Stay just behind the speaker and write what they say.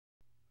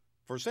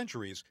For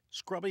centuries,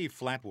 scrubby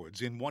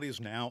flatwoods in what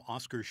is now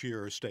Oscar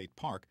Scherer State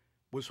Park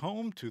was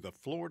home to the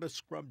Florida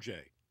scrub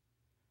jay.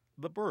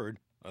 The bird,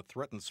 a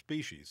threatened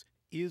species,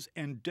 is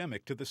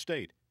endemic to the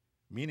state,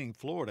 meaning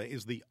Florida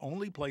is the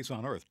only place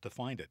on Earth to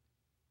find it.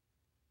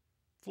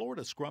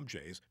 Florida scrub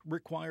jays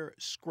require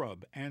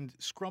scrub and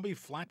scrubby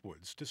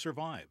flatwoods to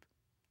survive,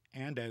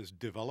 and as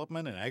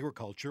development and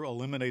agriculture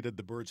eliminated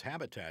the bird's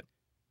habitat,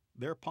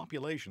 their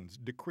populations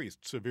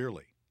decreased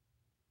severely.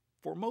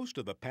 For most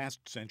of the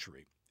past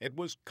century, it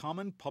was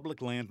common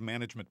public land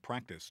management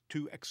practice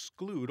to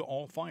exclude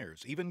all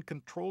fires, even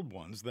controlled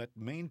ones that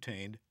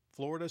maintained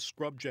Florida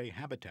scrub jay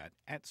habitat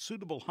at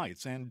suitable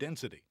heights and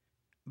density.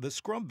 The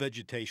scrub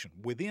vegetation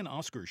within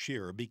Oscar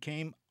Scherer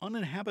became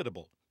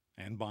uninhabitable,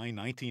 and by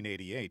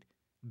 1988,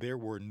 there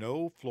were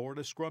no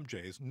Florida scrub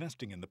jays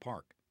nesting in the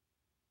park.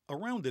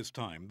 Around this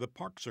time, the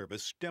Park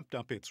Service stepped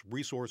up its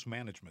resource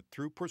management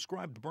through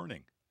prescribed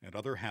burning and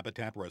other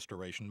habitat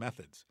restoration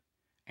methods.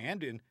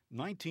 And in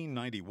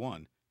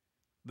 1991,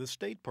 the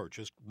state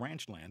purchased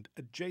ranch land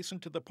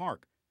adjacent to the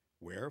park,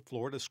 where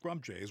Florida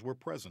scrub jays were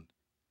present.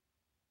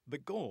 The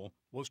goal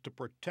was to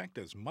protect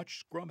as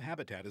much scrub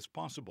habitat as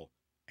possible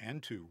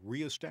and to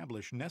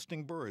reestablish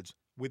nesting birds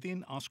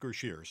within Oscar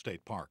Scherer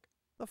State Park.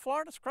 The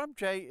Florida scrub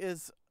jay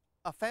is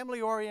a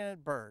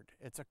family-oriented bird.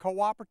 It's a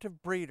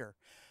cooperative breeder,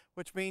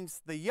 which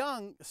means the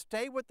young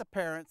stay with the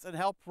parents and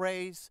help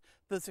raise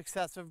the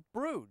successive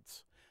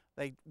broods.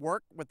 They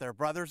work with their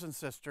brothers and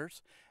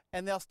sisters,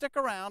 and they'll stick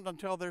around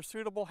until there's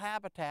suitable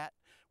habitat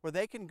where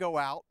they can go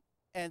out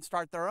and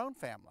start their own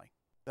family.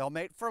 They'll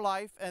mate for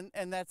life, and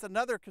that's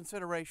another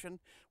consideration.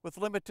 With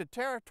limited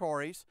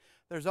territories,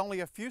 there's only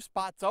a few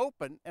spots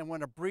open, and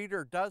when a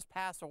breeder does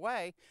pass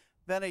away,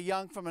 then a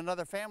young from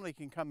another family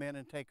can come in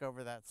and take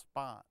over that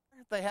spot.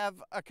 They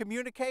have a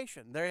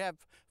communication. They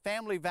have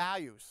family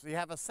values. You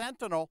have a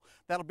sentinel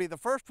that'll be the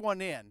first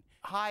one in,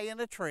 high in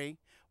a tree,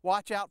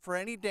 watch out for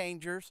any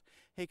dangers.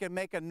 He can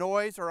make a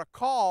noise or a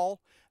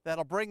call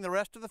that'll bring the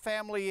rest of the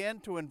family in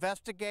to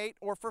investigate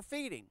or for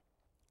feeding.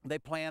 They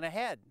plan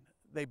ahead.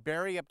 They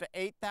bury up to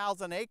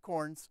 8,000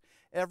 acorns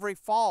every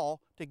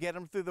fall to get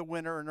them through the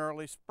winter and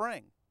early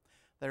spring.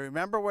 They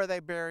remember where they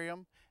bury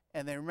them,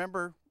 and they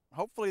remember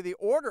hopefully the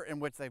order in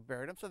which they've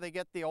buried them, so they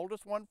get the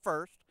oldest one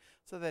first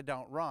so they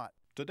don't rot.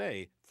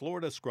 Today,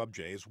 Florida scrub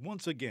jays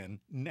once again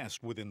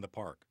nest within the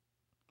park.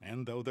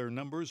 And though their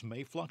numbers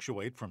may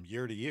fluctuate from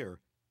year to year,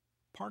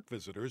 park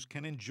visitors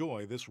can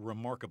enjoy this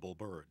remarkable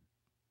bird.